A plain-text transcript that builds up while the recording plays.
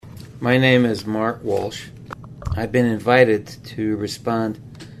My name is Mark Walsh. I've been invited to respond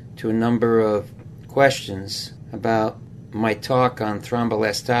to a number of questions about my talk on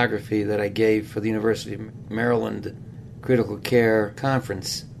thromboelastography that I gave for the University of Maryland Critical Care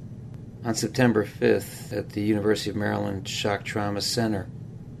Conference on September 5th at the University of Maryland Shock Trauma Center.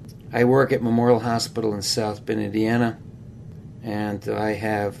 I work at Memorial Hospital in South Bend, Indiana, and I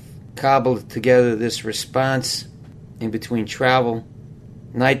have cobbled together this response in between travel,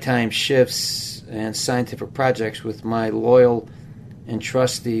 nighttime shifts, and scientific projects with my loyal and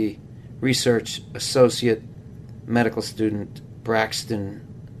trusty research associate medical student Braxton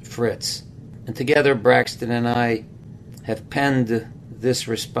Fritz. And together Braxton and I have penned this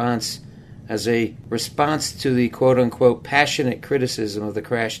response as a response to the quote-unquote passionate criticism of the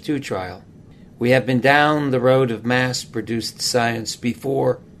CRASH II trial. We have been down the road of mass-produced science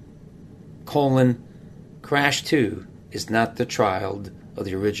before, CRASH II is not the child of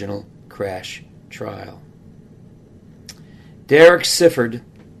the original CRASH trial. Derek Sifford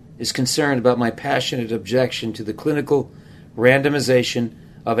is concerned about my passionate objection to the clinical randomization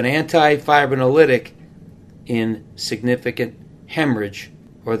of an antifibrinolytic in significant hemorrhage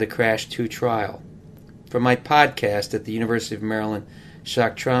or the CRASH II trial. From my podcast at the University of Maryland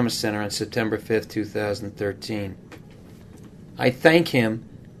Shock Trauma Center on September 5, 2013. I thank him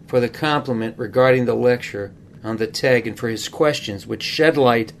for the compliment regarding the lecture on the TEG and for his questions which shed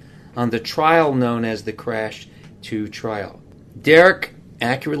light on the trial known as the CRASH II trial. Derek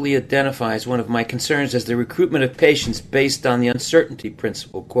accurately identifies one of my concerns as the recruitment of patients based on the uncertainty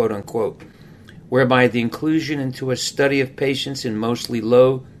principle, quote unquote, whereby the inclusion into a study of patients in mostly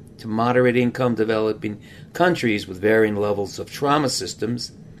low to moderate income developing countries with varying levels of trauma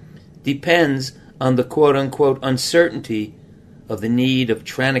systems depends on the quote unquote uncertainty of the need of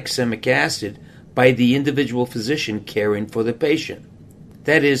tranexamic acid by the individual physician caring for the patient.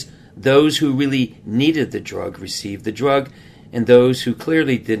 That is, those who really needed the drug received the drug, and those who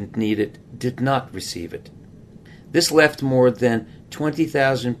clearly didn't need it did not receive it. This left more than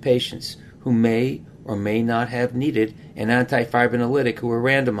 20,000 patients who may or may not have needed an antifibrinolytic who were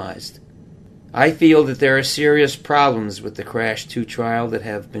randomized. I feel that there are serious problems with the CRASH II trial that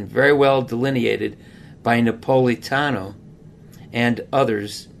have been very well delineated by Napolitano and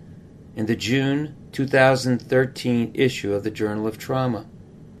others in the June 2013 issue of the Journal of Trauma.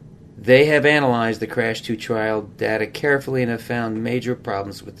 They have analyzed the CRASH II trial data carefully and have found major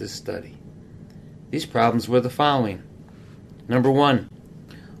problems with this study. These problems were the following. Number one,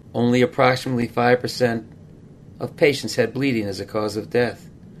 only approximately 5% of patients had bleeding as a cause of death.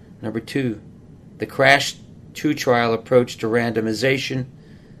 Number two, the CRASH II trial approach to randomization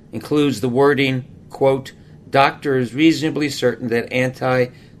includes the wording, quote, doctor is reasonably certain that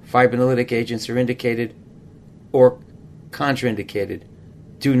antifibrinolytic agents are indicated or contraindicated.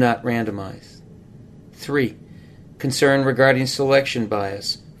 Do not randomize. 3. Concern regarding selection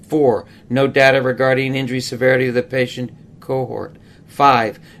bias. 4. No data regarding injury severity of the patient cohort.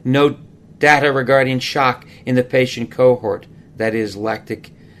 5. No data regarding shock in the patient cohort, that is,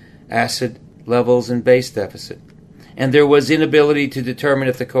 lactic acid levels and base deficit. And there was inability to determine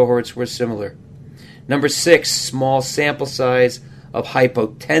if the cohorts were similar. Number 6, small sample size of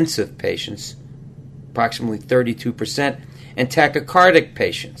hypotensive patients, approximately 32%, and tachycardic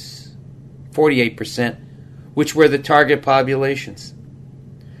patients, 48%, which were the target populations.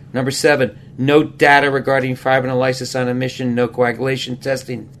 Number 7, no data regarding fibrinolysis on admission, no coagulation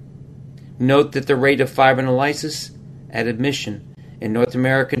testing. Note that the rate of fibrinolysis at admission in North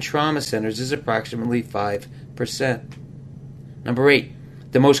American trauma centers is approximately 5%. Number 8,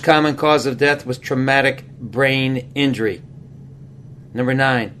 the most common cause of death was traumatic brain injury. Number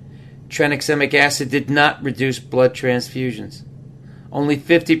 9, tranexamic acid did not reduce blood transfusions. Only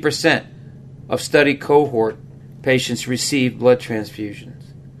 50% of study cohort patients received blood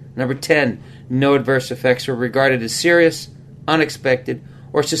transfusions. Number 10, no adverse effects were regarded as serious, unexpected,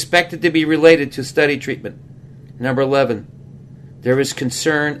 or suspected to be related to study treatment. Number 11, there is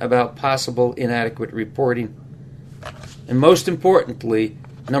concern about possible inadequate reporting. And most importantly,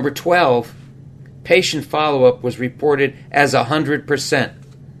 number 12, patient follow-up was reported as 100%.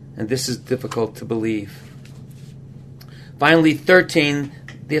 And this is difficult to believe. Finally, 13,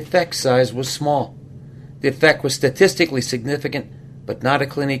 the effect size was small. The effect was statistically significant, but not a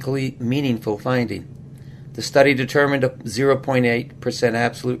clinically meaningful finding. The study determined a 0.8%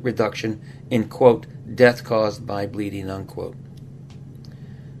 absolute reduction in, quote, death caused by bleeding, unquote.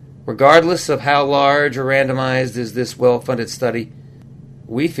 Regardless of how large or randomized is this well-funded study,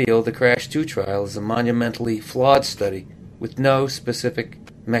 we feel the CRASH II trial is a monumentally flawed study with no specific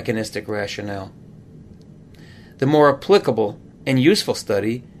mechanistic rationale. The more applicable and useful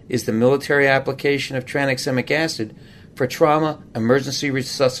study is the military application of tranexamic acid for trauma emergency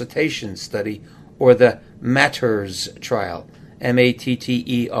resuscitation study, or the MATTERS trial,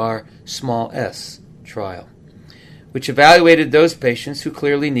 MATTER trial, which evaluated those patients who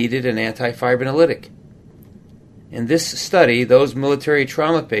clearly needed an antifibrinolytic. In this study, those military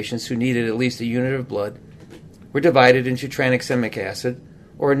trauma patients who needed at least a unit of blood were divided into tranexamic acid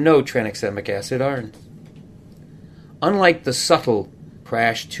or no tranexamic acid arms. Unlike the subtle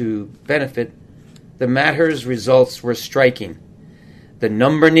CRASH 2 benefit, the MATTERS results were striking. The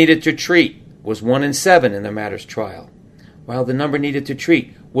number needed to treat was 1 in 7 in the MATTERS trial, while the number needed to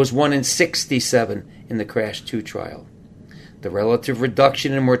treat was 1 in 67 in the CRASH 2 trial. The relative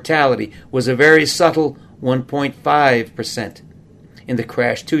reduction in mortality was a very subtle 1.5% in the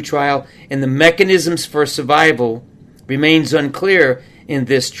CRASH 2 trial, and the mechanisms for survival remains unclear in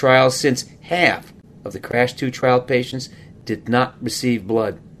this trial, since half of the CRASH 2 trial patients did not receive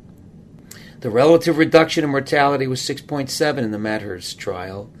blood. The relative reduction in mortality was 6.7 in the MATTERS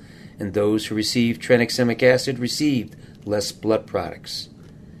trial, and those who received tranexamic acid received less blood products.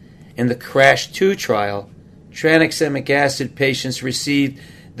 In the CRASH 2 trial, tranexamic acid patients received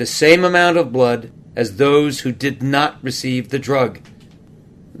the same amount of blood as those who did not receive the drug.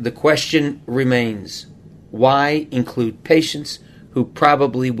 The question remains, why include patients who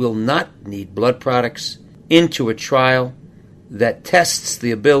probably will not need blood products into a trial that tests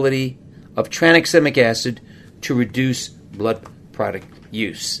the ability of tranexamic acid to reduce blood product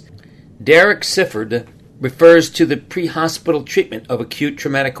use? Derek Sifford refers to the pre-hospital treatment of acute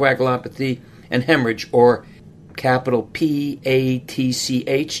traumatic coagulopathy and hemorrhage, or capital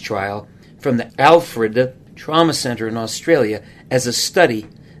PATCH trial, from the Alfred Trauma Center in Australia as a study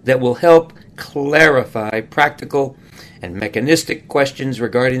that will help clarify practical and mechanistic questions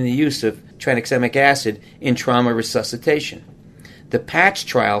regarding the use of tranexamic acid in trauma resuscitation. The PATCH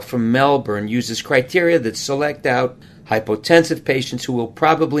trial from Melbourne uses criteria that select out hypotensive patients who will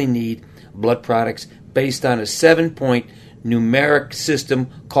probably need blood products based on a 7-point numeric system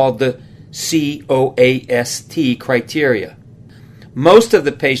called the COAST criteria. Most of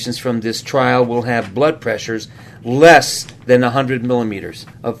the patients from this trial will have blood pressures less than 100 millimeters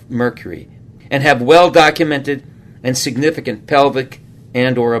of mercury and have well-documented and significant pelvic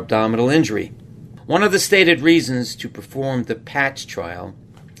and or abdominal injury. One of the stated reasons to perform the PATCH trial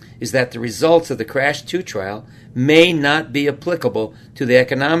is that the results of the CRASH 2 trial may not be applicable to the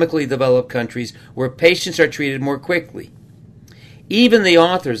economically developed countries where patients are treated more quickly. Even the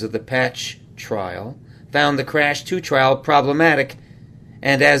authors of the PATCH trial found the CRASH 2 trial problematic,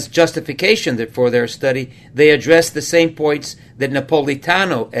 and as justification for their study, they addressed the same points that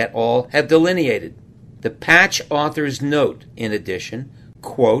Napolitano et al. Have delineated. The PATCH authors note, in addition,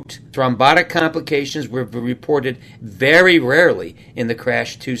 quote, thrombotic complications were reported very rarely in the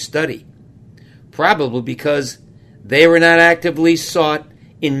CRASH 2 study, probably because they were not actively sought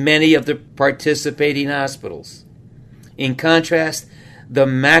in many of the participating hospitals. In contrast, the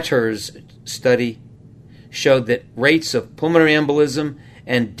MATTERS study showed that rates of pulmonary embolism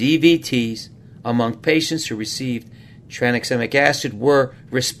and DVTs among patients who received tranexamic acid were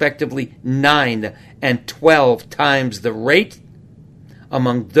respectively 9 and 12 times the rate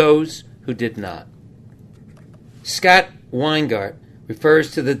among those who did not. Scott Weingart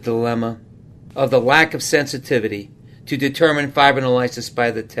refers to the dilemma of the lack of sensitivity to determine fibrinolysis by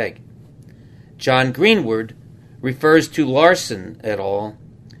the TEG. John Greenwood refers to Larson et al.,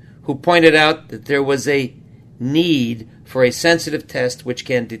 who pointed out that there was a need for a sensitive test which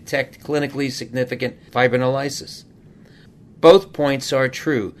can detect clinically significant fibrinolysis. Both points are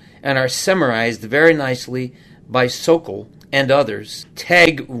true and are summarized very nicely by Sokol and others'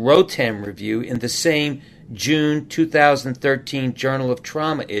 TEG-ROTEM review in the same June 2013 Journal of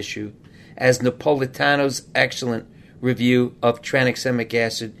Trauma issue as Napolitano's excellent review of tranexamic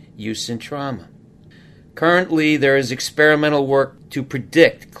acid use in trauma. Currently, there is experimental work to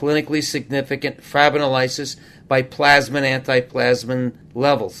predict clinically significant fibrinolysis by plasmin antiplasmin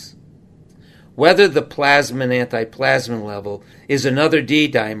levels. Whether the plasmin antiplasmin level is another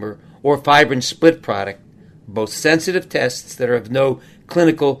D-dimer or fibrin split product, both sensitive tests that are of no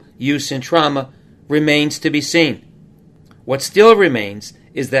clinical use in trauma, remains to be seen. What still remains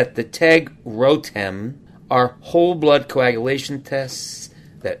is that the TEG-ROTEM are whole blood coagulation tests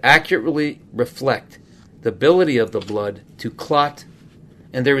that accurately reflect the ability of the blood to clot,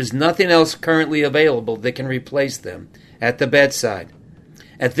 and there is nothing else currently available that can replace them at the bedside.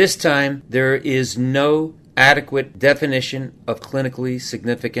 At this time, there is no adequate definition of clinically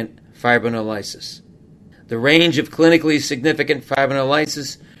significant fibrinolysis. The range of clinically significant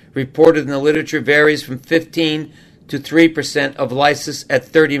fibrinolysis reported in the literature varies from 15 to 3% of lysis at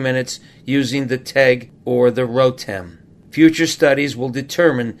 30 minutes using the TEG or the ROTEM. Future studies will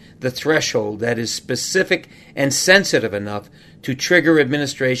determine the threshold that is specific and sensitive enough to trigger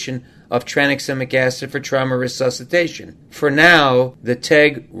administration of tranexamic acid for trauma resuscitation. For now, the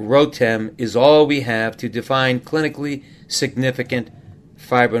TEG-ROTEM is all we have to define clinically significant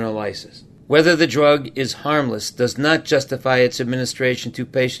fibrinolysis. Whether the drug is harmless does not justify its administration to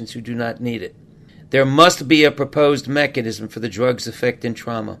patients who do not need it. There must be a proposed mechanism for the drug's effect in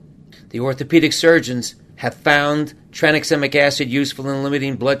trauma. The orthopedic surgeons have found tranexamic acid useful in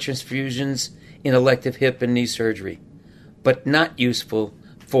limiting blood transfusions in elective hip and knee surgery, but not useful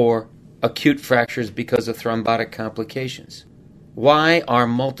for acute fractures because of thrombotic complications. Why are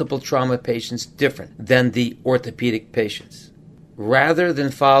multiple trauma patients different than the orthopedic patients? Rather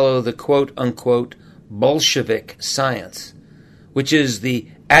than follow the quote-unquote Bolshevik science, which is the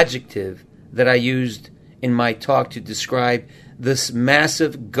adjective that I used in my talk to describe this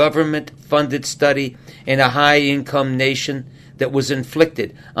massive government-funded study in a high-income nation that was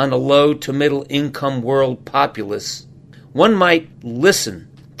inflicted on a low to middle-income world populace, one might listen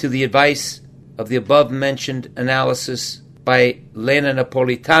to the advice of the above-mentioned analysis by Lena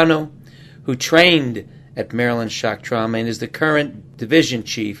Napolitano, who trained at Maryland Shock Trauma and is the current division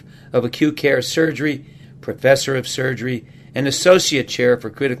chief of acute care surgery, professor of surgery, and associate chair for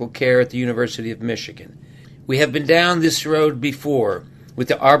critical care at the University of Michigan. We have been down this road before with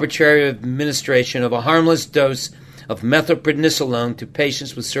the arbitrary administration of a harmless dose of methylprednisolone to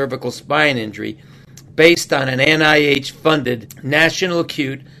patients with cervical spine injury based on an NIH-funded National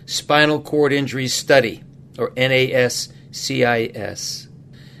Acute Spinal Cord Injury Study, or NASCIS,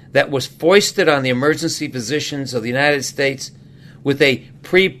 that was foisted on the emergency physicians of the United States with a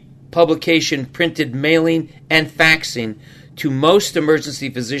pre-publication printed mailing and faxing to most emergency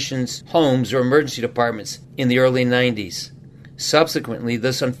physicians' homes or emergency departments in the early 90s. Subsequently,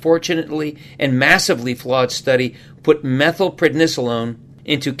 this unfortunately and massively flawed study put methylprednisolone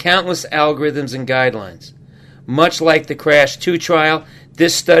into countless algorithms and guidelines. Much like the CRASH-2 trial,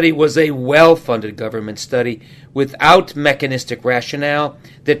 this study was a well-funded government study without mechanistic rationale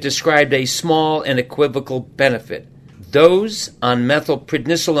that described a small and equivocal benefit. Those on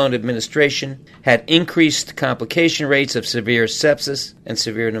methylprednisolone administration had increased complication rates of severe sepsis and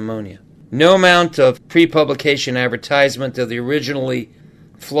severe pneumonia. No amount of pre-publication advertisement of the originally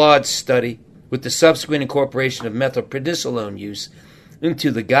flawed study with the subsequent incorporation of methylprednisolone use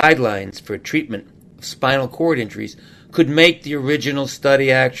into the guidelines for treatment of spinal cord injuries could make the original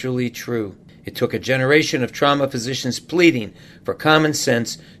study actually true. It took a generation of trauma physicians pleading for common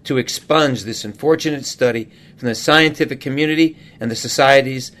sense to expunge this unfortunate study from the scientific community and the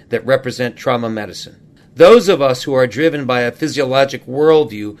societies that represent trauma medicine. Those of us who are driven by a physiologic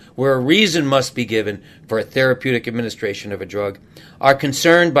worldview where a reason must be given for a therapeutic administration of a drug are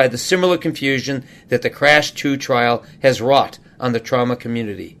concerned by the similar confusion that the CRASH-2 trial has wrought on the trauma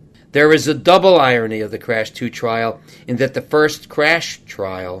community. There is a double irony of the CRASH-2 trial in that the first CRASH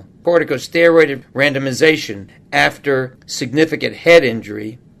trial, corticosteroid randomization after significant head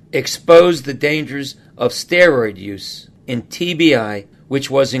injury, exposed the dangers of steroid use in TBI,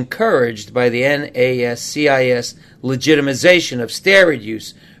 which was encouraged by the NASCIS legitimization of steroid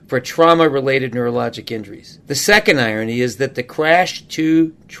use for trauma-related neurologic injuries. The second irony is that the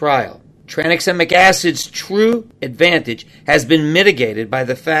CRASH-2 trial, tranexamic acid's true advantage has been mitigated by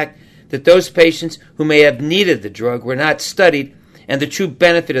the fact that those patients who may have needed the drug were not studied and the true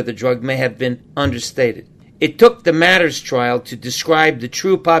benefit of the drug may have been understated. It took the MATTERS trial to describe the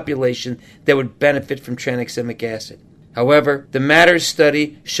true population that would benefit from tranexamic acid. However, the MATTERS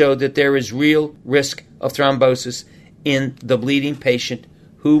study showed that there is real risk of thrombosis in the bleeding patient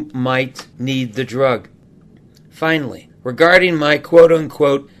who might need the drug. Finally, regarding my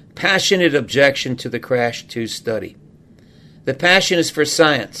quote-unquote passionate objection to the CRASH-2 study, the passion is for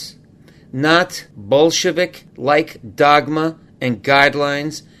science, not Bolshevik-like dogma and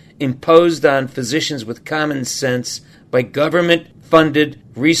guidelines imposed on physicians with common sense by government-funded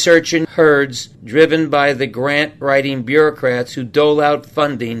researching herds driven by the grant-writing bureaucrats who dole out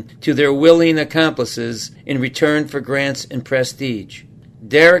funding to their willing accomplices in return for grants and prestige.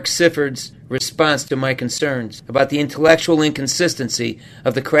 Derek Sifford's response to my concerns about the intellectual inconsistency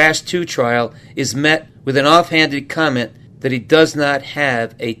of the CRASH-2 trial is met with an offhanded comment that he does not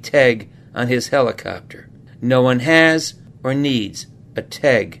have a TEG on his helicopter. No one has or needs a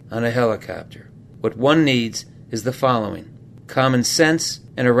TEG on a helicopter. What one needs is the following: common sense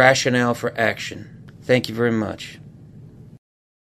and a rationale for action. Thank you very much.